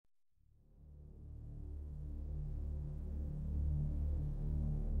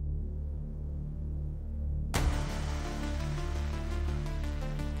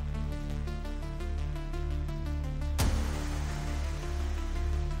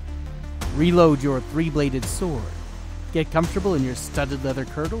Reload your 3-bladed sword. Get comfortable in your studded leather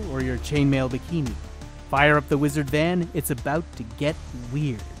kirtle or your chainmail bikini. Fire up the wizard van, it's about to get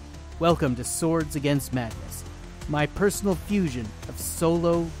weird. Welcome to Swords Against Madness, my personal fusion of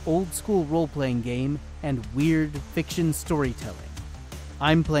solo, old-school role-playing game and weird fiction storytelling.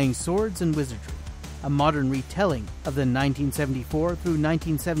 I'm playing Swords and Wizardry, a modern retelling of the 1974 through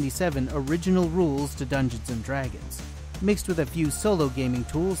 1977 original rules to Dungeons & Dragons, mixed with a few solo gaming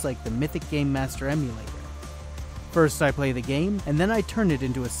tools like the Mythic Game Master emulator. First I play the game, and then I turn it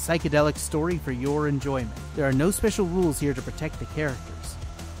into a psychedelic story for your enjoyment. There are no special rules here to protect the characters.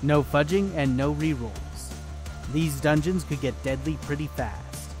 No fudging and no rerolls. These dungeons could get deadly pretty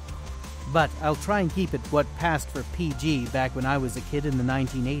fast. But I'll try and keep it what passed for PG back when I was a kid in the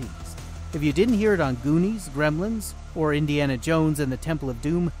 1980s. If you didn't hear it on Goonies, Gremlins, or Indiana Jones and the Temple of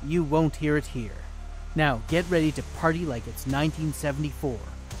Doom, you won't hear it here. Now get ready to party like it's 1974,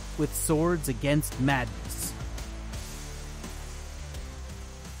 with Swords Against Madness.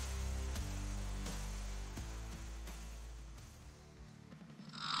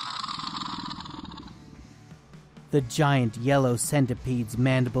 The giant yellow centipede's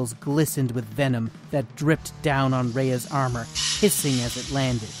mandibles glistened with venom that dripped down on Rayya's armor, hissing as it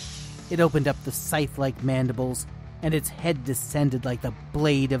landed. It opened up the scythe-like mandibles, and its head descended like the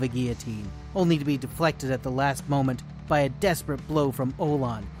blade of a guillotine, only to be deflected at the last moment by a desperate blow from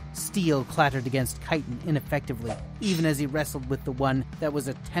Olan. Steel clattered against chitin ineffectively, even as he wrestled with the one that was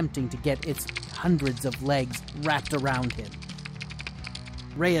attempting to get its hundreds of legs wrapped around him.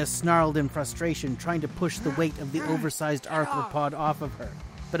 Rayya snarled in frustration, trying to push the weight of the oversized arthropod off of her.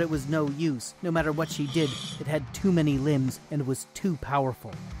 But it was no use. No matter what she did, it had too many limbs and was too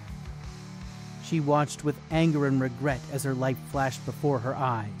powerful. She watched with anger and regret as her life flashed before her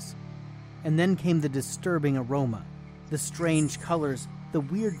eyes. And then came the disturbing aroma, the strange colors, the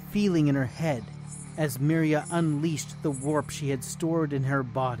weird feeling in her head, as Miria unleashed the warp she had stored in her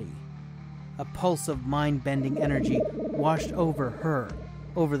body. A pulse of mind-bending energy washed over her,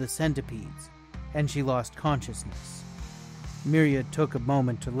 over the centipedes, and she lost consciousness. Miria took a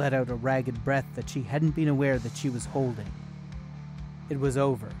moment to let out a ragged breath that she hadn't been aware that she was holding. It was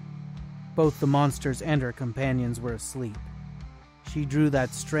over. Both the monsters and her companions were asleep. She drew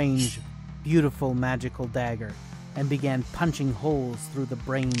that strange, beautiful magical dagger and began punching holes through the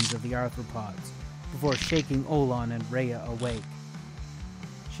brains of the arthropods before shaking Olan and Rayya awake.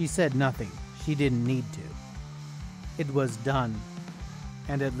 She said nothing. She didn't need to. It was done.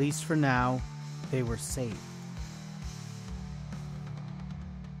 And at least for now, they were safe.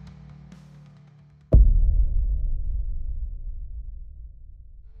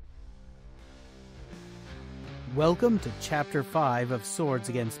 Welcome to Chapter 5 of Swords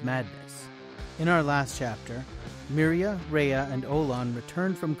Against Madness. In our last chapter, Miria, Rayya, and Olan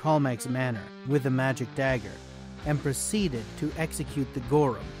returned from Calmag's Manor with a magic dagger and proceeded to execute the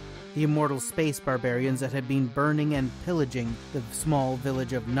Gorum, the immortal space barbarians that had been burning and pillaging the small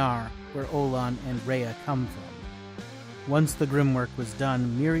village of Nar, where Olan and Rayya come from. Once the grim work was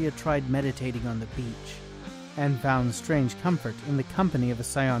done, Miria tried meditating on the beach, and found strange comfort in the company of a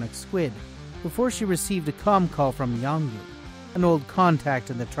psionic squid, before she received a comm call from Yangyu, an old contact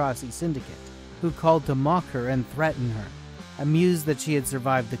in the Trasi Syndicate, who called to mock her and threaten her, amused that she had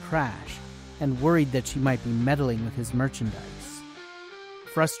survived the crash, and worried that she might be meddling with his merchandise.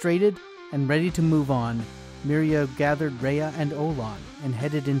 Frustrated and ready to move on, Miria gathered Rayya and Olan and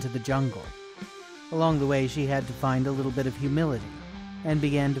headed into the jungle. Along the way, she had to find a little bit of humility, and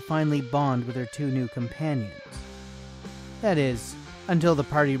began to finally bond with her two new companions. That is, until the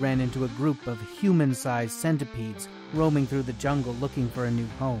party ran into a group of human-sized centipedes roaming through the jungle looking for a new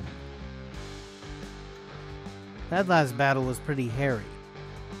home. That last battle was pretty hairy.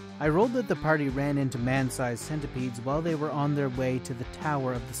 I rolled that the party ran into man-sized centipedes while they were on their way to the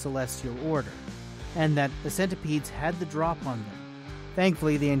Tower of the Celestial Order, and that the centipedes had the drop on them.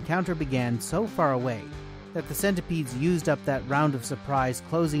 Thankfully, the encounter began so far away that the centipedes used up that round of surprise,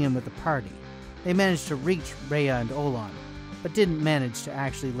 closing in with the party. They managed to reach Rayya and Olan, but didn't manage to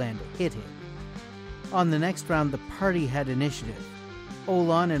actually land a hit in. On the next round, the party had initiative.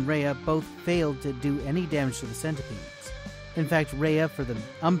 Olan and Rayya both failed to do any damage to the centipedes. In fact, Rayya, for the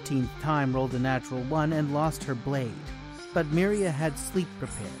umpteenth time, rolled a natural 1 and lost her blade. But Miria had sleep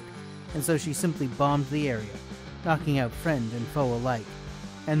prepared, and so she simply bombed the area, knocking out friend and foe alike,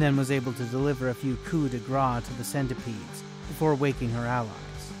 and then was able to deliver a few coups de grace to the centipedes before waking her allies.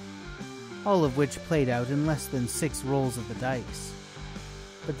 All of which played out in less than 6 rolls of the dice.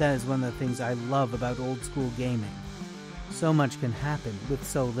 But that is one of the things I love about old school gaming. So much can happen with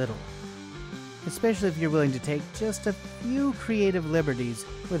so little. especially if you're willing to take just a few creative liberties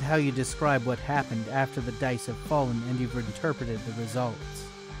with how you describe what happened after the dice have fallen and you've interpreted the results.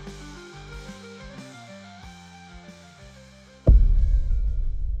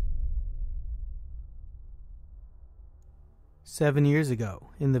 "7 years ago,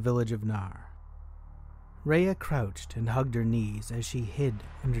 in the village of Nar, Rayya crouched and hugged her knees as she hid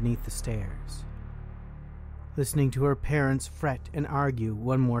underneath the stairs, listening to her parents fret and argue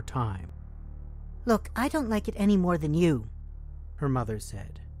one more time. "Look, I don't like it any more than you," her mother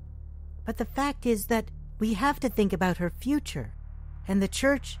said. "But the fact is that we have to think about her future. And the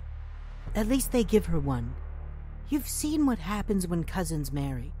church, at least they give her one. You've seen what happens when cousins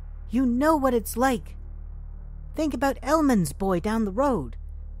marry. You know what it's like. Think about Elman's boy down the road.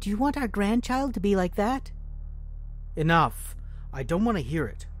 Do you want our grandchild to be like that?" "Enough. I don't want to hear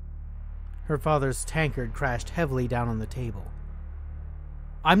it." Her father's tankard crashed heavily down on the table.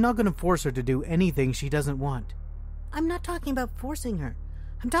 "I'm not going to force her to do anything she doesn't want." "I'm not talking about forcing her.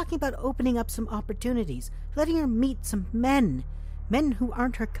 I'm talking about opening up some opportunities, letting her meet some men who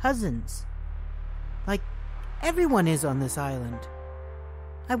aren't her cousins. Like everyone is on this island.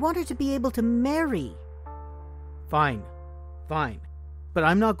 I want her to be able to marry." Fine. But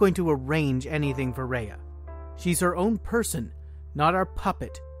I'm not going to arrange anything for Rayya. She's her own person, not our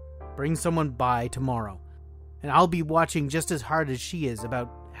puppet. Bring someone by tomorrow, and I'll be watching just as hard as she is about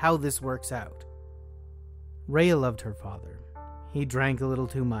how this works out." Rayya loved her father. He drank a little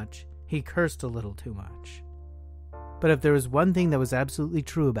too much. He cursed a little too much. But if there was one thing that was absolutely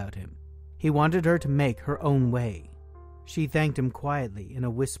true about him, he wanted her to make her own way. She thanked him quietly in a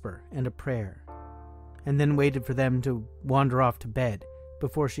whisper and a prayer, and then waited for them to wander off to bed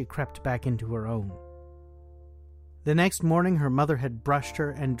before she crept back into her own. The next morning, her mother had brushed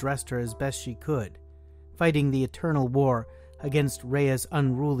her and dressed her as best she could, fighting the eternal war against Rayya's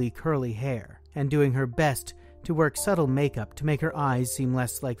unruly curly hair, and doing her best to work subtle makeup to make her eyes seem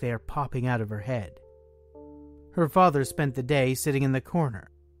less like they are popping out of her head. Her father spent the day sitting in the corner,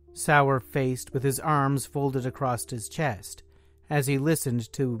 sour-faced with his arms folded across his chest, as he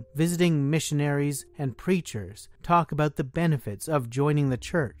listened to visiting missionaries and preachers talk about the benefits of joining the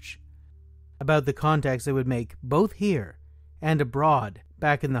church, about the contacts it would make both here and abroad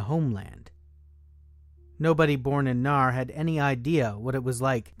back in the homeland. Nobody born in Nar had any idea what it was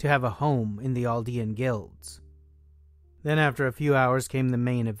like to have a home in the Aldean guilds. Then after a few hours came the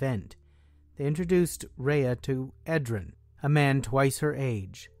main event. They introduced Rayya to Edrin, a man twice her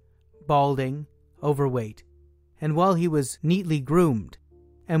age, balding, overweight, and while he was neatly groomed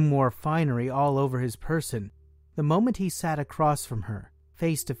and wore finery all over his person, the moment he sat across from her,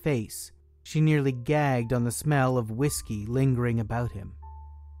 face to face, she nearly gagged on the smell of whiskey lingering about him.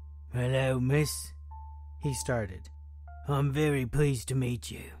 "Hello, miss," he started. "I'm very pleased to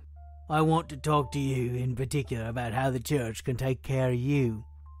meet you. I want to talk to you in particular about how the church can take care of you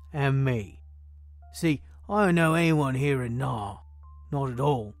and me. See, I don't know anyone here in Nar, not at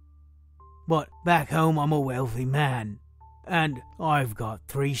all. But back home I'm a wealthy man, and I've got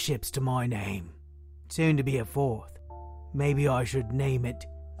 3 ships to my name, soon to be a 4th. Maybe I should name it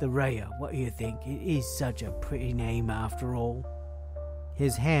the Rayya. What do you think? It is such a pretty name after all."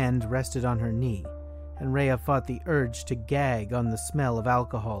 His hand rested on her knee, and Rayya fought the urge to gag on the smell of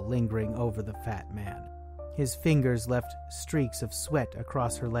alcohol lingering over the fat man. His fingers left streaks of sweat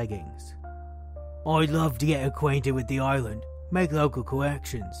across her leggings. "I'd love to get acquainted with the island, make local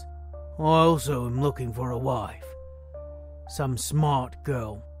connections. I also am looking for a wife. Some smart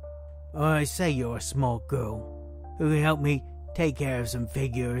girl. I say you're a smart girl, who can help me take care of some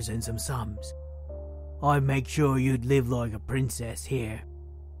figures and some sums. I'd make sure you'd live like a princess here.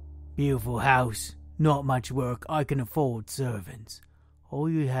 Beautiful house, not much work, I can afford servants. All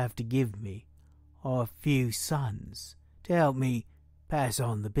you have to give me are a few sons to help me pass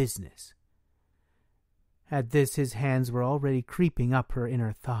on the business." At this, his hands were already creeping up her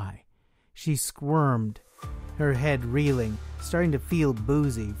inner thigh. She squirmed, her head reeling, starting to feel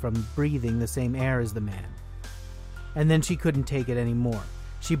boozy from breathing the same air as the man. And then she couldn't take it anymore.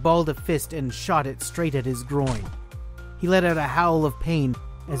 She balled a fist and shot it straight at his groin. He let out a howl of pain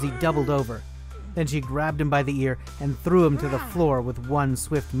as he doubled over. Then she grabbed him by the ear and threw him to the floor with one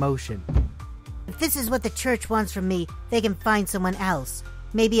swift motion. "If this is what the church wants from me, they can find someone else.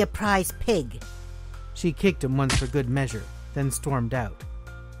 Maybe a prize pig." She kicked him once for good measure, then stormed out.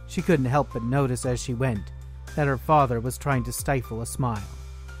 She couldn't help but notice as she went that her father was trying to stifle a smile.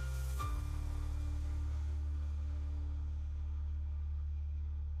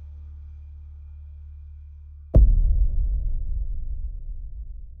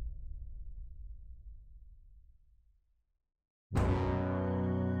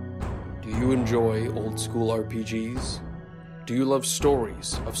 Do you you enjoy old school RPGs? Do you love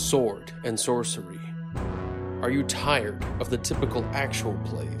stories of sword and sorcery? Are you tired of the typical actual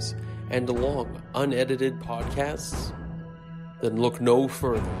plays and long, unedited podcasts? Then look no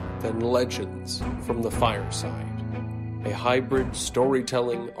further than Legends from the Fireside, a hybrid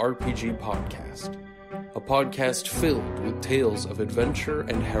storytelling RPG podcast. A podcast filled with tales of adventure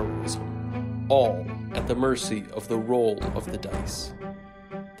and heroism, all at the mercy of the roll of the dice.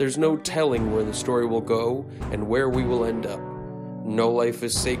 There's no telling where the story will go and where we will end up. No life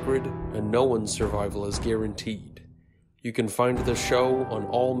is sacred, and no one's survival is guaranteed. You can find the show on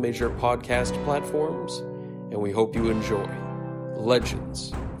all major podcast platforms, and we hope you enjoy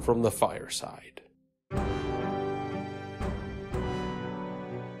Legends from the Fireside.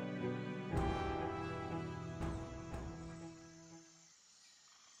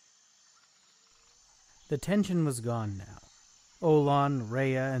 The tension was gone now. Olan,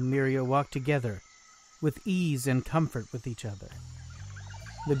 Rayya, and Miria walked together, with ease and comfort with each other.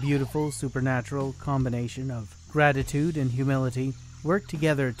 The beautiful supernatural combination of gratitude and humility worked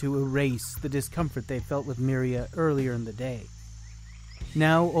together to erase the discomfort they felt with Miria earlier in the day.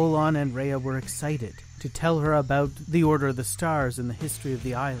 Now Olan and Rayya were excited to tell her about the Order of the Stars and the history of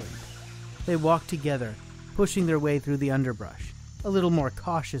the island. They walked together, pushing their way through the underbrush, a little more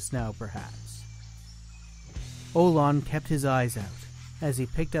cautious now perhaps. Olan kept his eyes out as he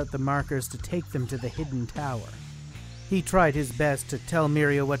picked out the markers to take them to the hidden tower. He tried his best to tell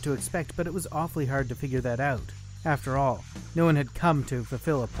Miria what to expect, but it was awfully hard to figure that out. After all, no one had come to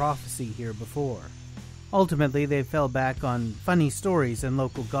fulfill a prophecy here before. Ultimately, they fell back on funny stories and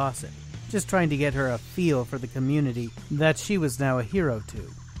local gossip, just trying to get her a feel for the community that she was now a hero to.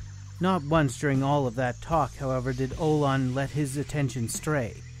 Not once during all of that talk, however, did Olan let his attention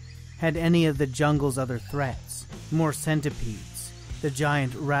stray. Had any of the jungle's other threats, more centipedes, the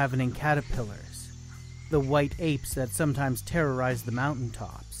giant ravening caterpillars, the white apes that sometimes terrorized the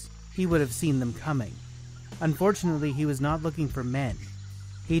mountaintops, he would have seen them coming. Unfortunately, he was not looking for men.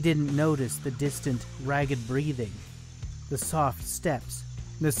 He didn't notice the distant, ragged breathing, the soft steps,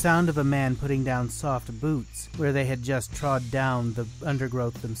 the sound of a man putting down soft boots where they had just trod down the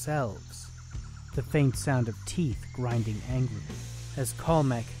undergrowth themselves, the faint sound of teeth grinding angrily, as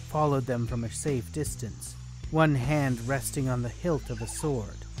Kalmek followed them from a safe distance, one hand resting on the hilt of a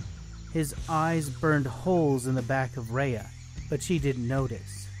sword. His eyes burned holes in the back of Rayya, but she didn't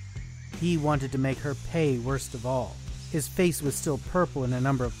notice. He wanted to make her pay worst of all. His face was still purple in a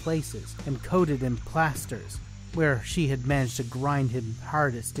number of places, and coated in plasters, where she had managed to grind him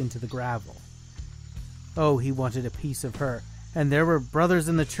hardest into the gravel. Oh, he wanted a piece of her, and there were brothers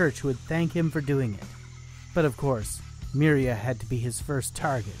in the church who would thank him for doing it. But of course, Miria had to be his first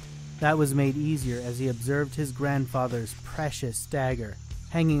target. That was made easier as he observed his grandfather's precious dagger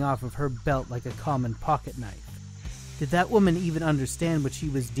hanging off of her belt like a common pocket knife. Did that woman even understand what she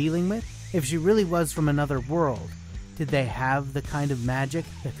was dealing with? If she really was from another world, did they have the kind of magic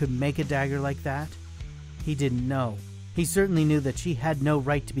that could make a dagger like that? He didn't know. He certainly knew that she had no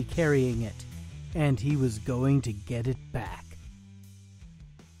right to be carrying it, and he was going to get it back.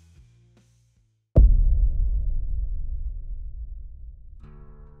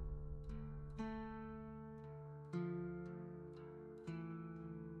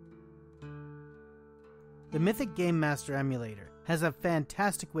 The Mythic Game Master emulator has a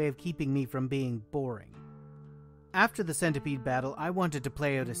fantastic way of keeping me from being boring. After the centipede battle, I wanted to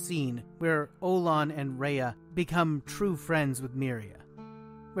play out a scene where Olan and Rayya become true friends with Miria,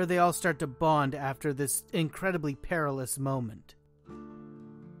 where they all start to bond after this incredibly perilous moment.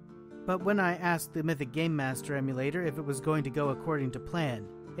 But when I asked the Mythic Game Master emulator if it was going to go according to plan,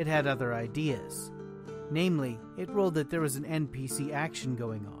 it had other ideas. Namely, it rolled that there was an NPC action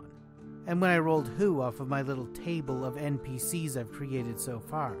going on. And when I rolled who off of my little table of NPCs I've created so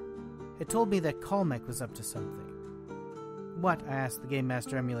far, it told me that Kalmek was up to something. What? I asked the Game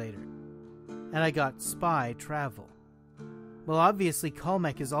Master emulator. And I got spy travel. Well, obviously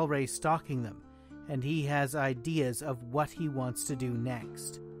Kalmek is already stalking them, and he has ideas of what he wants to do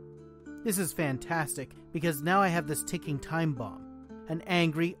next. This is fantastic, because now I have this ticking time bomb, an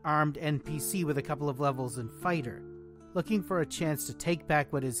angry, armed NPC with a couple of levels in fighter, looking for a chance to take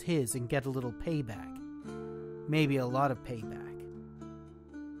back what is his and get a little payback. Maybe a lot of payback.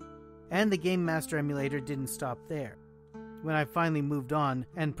 And the Game Master emulator didn't stop there. When I finally moved on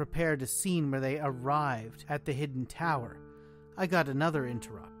and prepared a scene where they arrived at the hidden tower, I got another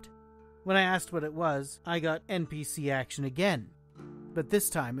interrupt. When I asked what it was, I got NPC action again. But this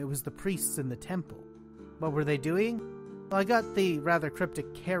time it was the priests in the temple. What were they doing? Well, I got the rather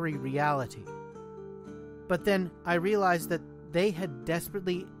cryptic carry reality. But then I realized that they had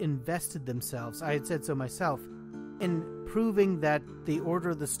desperately invested themselves, I had said so myself, in proving that the Order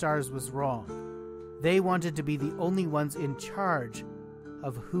of the Stars was wrong. They wanted to be the only ones in charge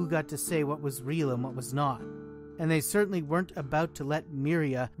of who got to say what was real and what was not. And they certainly weren't about to let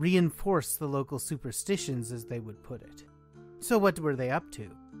Miria reinforce the local superstitions, as they would put it. So what were they up to?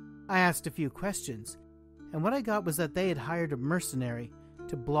 I asked a few questions, and what I got was that they had hired a mercenary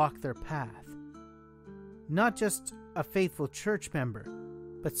to block their path. Not just a faithful church member,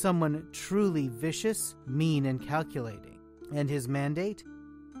 but someone truly vicious, mean, and calculating. And his mandate?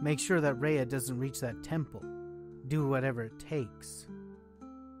 Make sure that Rayya doesn't reach that temple. Do whatever it takes.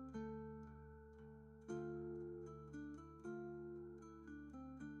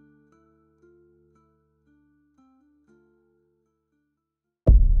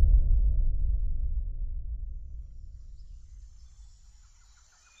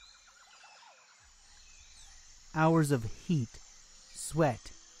 Hours of heat,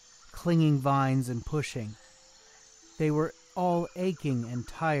 sweat, clinging vines and pushing. They were all aching and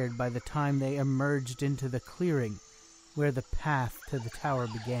tired by the time they emerged into the clearing where the path to the tower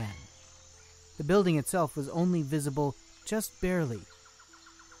began. The building itself was only visible just barely.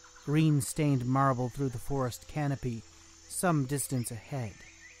 Green-stained marble through the forest canopy, some distance ahead.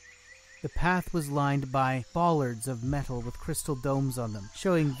 The path was lined by bollards of metal with crystal domes on them,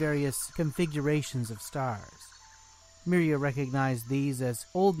 showing various configurations of stars. Miria recognized these as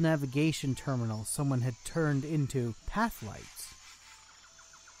old navigation terminals someone had turned into path lights.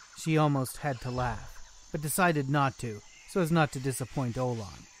 She almost had to laugh, but decided not to, so as not to disappoint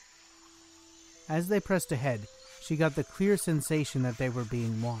Olan. As they pressed ahead, she got the clear sensation that they were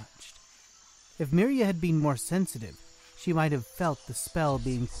being watched. If Miria had been more sensitive, she might have felt the spell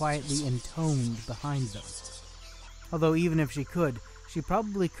being quietly intoned behind them. Although even if she could, she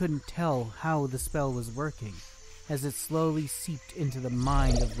probably couldn't tell how the spell was working, as it slowly seeped into the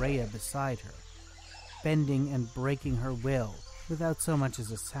mind of Rayya beside her, bending and breaking her will without so much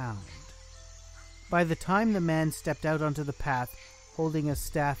as a sound. By the time the man stepped out onto the path, holding a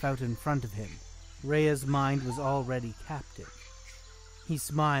staff out in front of him, Rayya's mind was already captive. He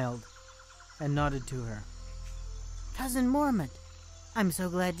smiled and nodded to her. Cousin Mormont, I'm so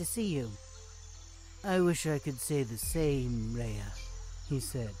glad to see you. I wish I could say the same, Rayya, he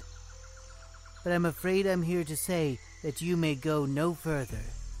said. But I'm afraid I'm here to say that you may go no further.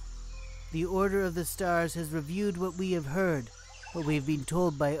 The Order of the Stars has reviewed what we have heard, what we have been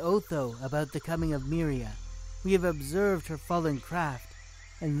told by Otho about the coming of Miria. We have observed her fallen craft,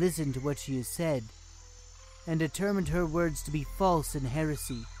 and listened to what she has said, and determined her words to be false and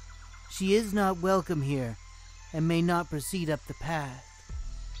heresy. She is not welcome here, and may not proceed up the path.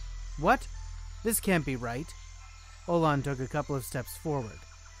 What? This can't be right. Olan took a couple of steps forward,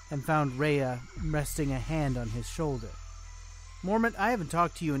 and found Rayya resting a hand on his shoulder. Mormont, I haven't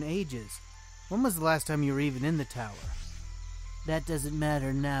talked to you in ages. When was the last time you were even in the tower? That doesn't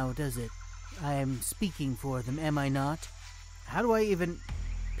matter now, does it? I am speaking for them, am I not? How do I even...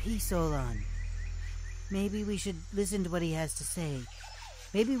 Peace, Olan. Maybe we should listen to what he has to say.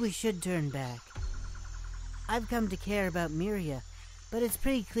 Maybe we should turn back. I've come to care about Miria, but it's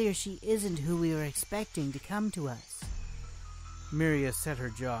pretty clear she isn't who we were expecting to come to us. Miria set her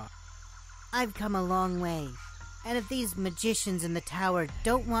jaw. I've come a long way, and if these magicians in the tower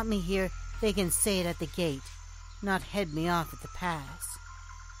don't want me here, they can say it at the gate, not head me off at the pass.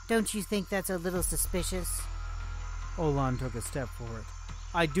 Don't you think that's a little suspicious? Olan took a step forward.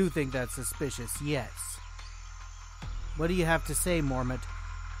 I do think that's suspicious, yes. What do you have to say, Mormont?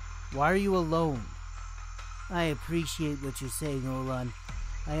 Why are you alone? I appreciate what you're saying, Olan.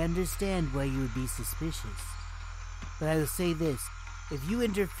 I understand why you would be suspicious. But I will say this, if you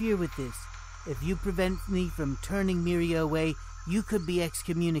interfere with this, if you prevent me from turning Miria away, you could be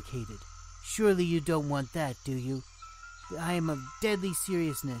excommunicated. Surely you don't want that, do you? I am of deadly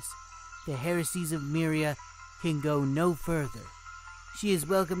seriousness. The heresies of Miria can go no further. She is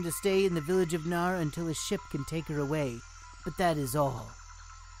welcome to stay in the village of Nar until a ship can take her away, but that is all.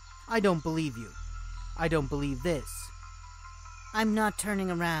 I don't believe you. I don't believe this. I'm not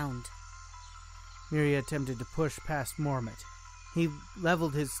turning around. Miria attempted to push past Mormont. He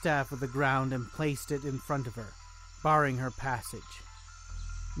leveled his staff with the ground and placed it in front of her, barring her passage.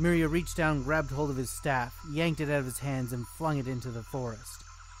 Miria reached down, grabbed hold of his staff, yanked it out of his hands, and flung it into the forest.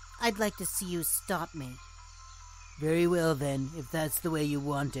 I'd like to see you stop me. Very well, then, if that's the way you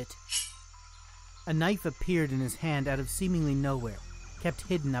want it. A knife appeared in his hand out of seemingly nowhere, kept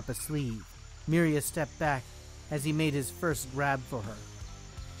hidden up a sleeve. Miria stepped back as he made his first grab for her.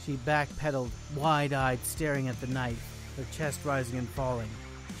 She backpedaled, wide-eyed, staring at the knife, her chest rising and falling.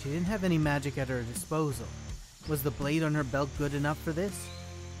 She didn't have any magic at her disposal. Was the blade on her belt good enough for this?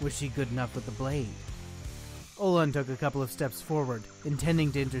 Was she good enough with the blade? Olan took a couple of steps forward,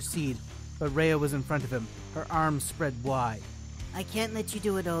 intending to intercede, but Rayya was in front of him, her arms spread wide. I can't let you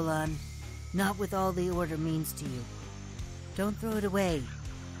do it, Olan. Not with all the Order means to you. Don't throw it away.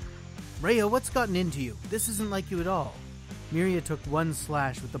 Rayya, what's gotten into you? This isn't like you at all. Miria took one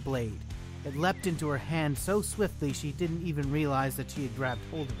slash with the blade. It leapt into her hand so swiftly she didn't even realize that she had grabbed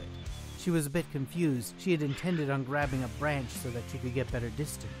hold of it. She was a bit confused. She had intended on grabbing a branch so that she could get better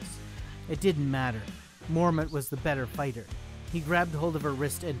distance. It didn't matter. Mormont was the better fighter. He grabbed hold of her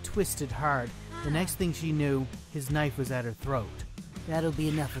wrist and twisted hard. The next thing she knew, his knife was at her throat. That'll be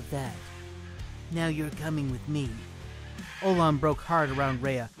enough of that. Now you're coming with me. Olan broke hard around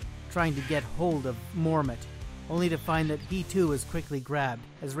Rayya, trying to get hold of Mormont, only to find that he too was quickly grabbed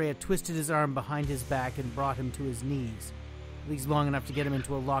as Rayya twisted his arm behind his back and brought him to his knees, at least long enough to get him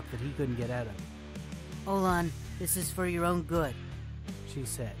into a lock that he couldn't get out of. Olan, this is for your own good, she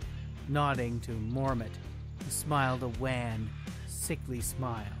said, nodding to Mormont, who smiled a wan, sickly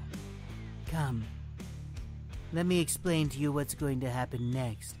smile. Come. Let me explain to you what's going to happen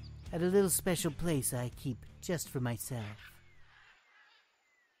next, at a little special place I keep just for myself.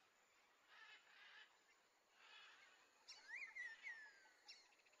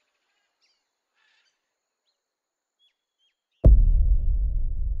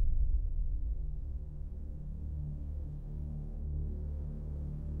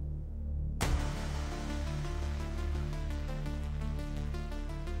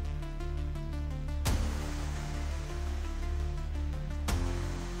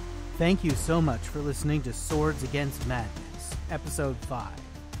 Thank you so much for listening to Swords Against Madness, Episode 5.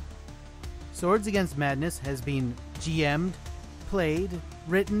 Swords Against Madness has been GM'd, played,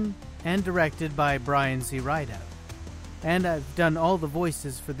 written, and directed by Brian C. Rideout, and I've done all the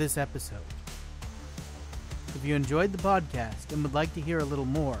voices for this episode. If you enjoyed the podcast and would like to hear a little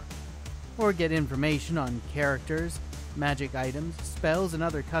more, or get information on characters, magic items, spells, and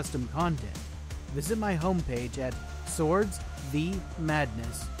other custom content, visit my homepage at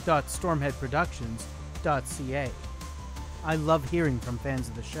swordsthemadness.stormheadproductions.ca. I love hearing from fans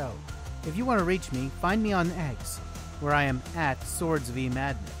of the show. If you want to reach me, find me on X, where I am at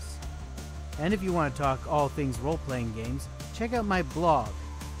swordsvmadness. And if you want to talk all things role-playing games, check out my blog,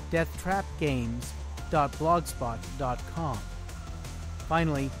 deathtrapgames.blogspot.com.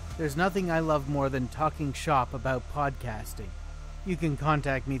 Finally, there's nothing I love more than talking shop about podcasting. You can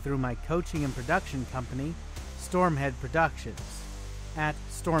contact me through my coaching and production company, Stormhead Productions, at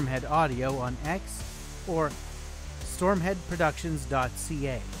Stormhead Audio on X or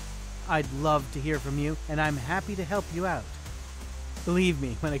stormheadproductions.ca. I'd love to hear from you, and I'm happy to help you out. Believe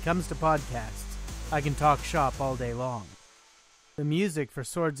me, when it comes to podcasts, I can talk shop all day long. The music for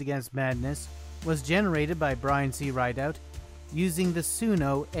Swords Against Madness was generated by Brian C. Rideout using the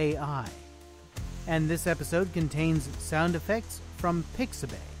Suno AI. And this episode contains sound effects from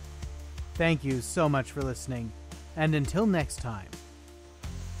Pixabay. Thank you so much for listening, and until next time,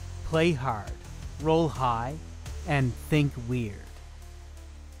 play hard, roll high, and think weird.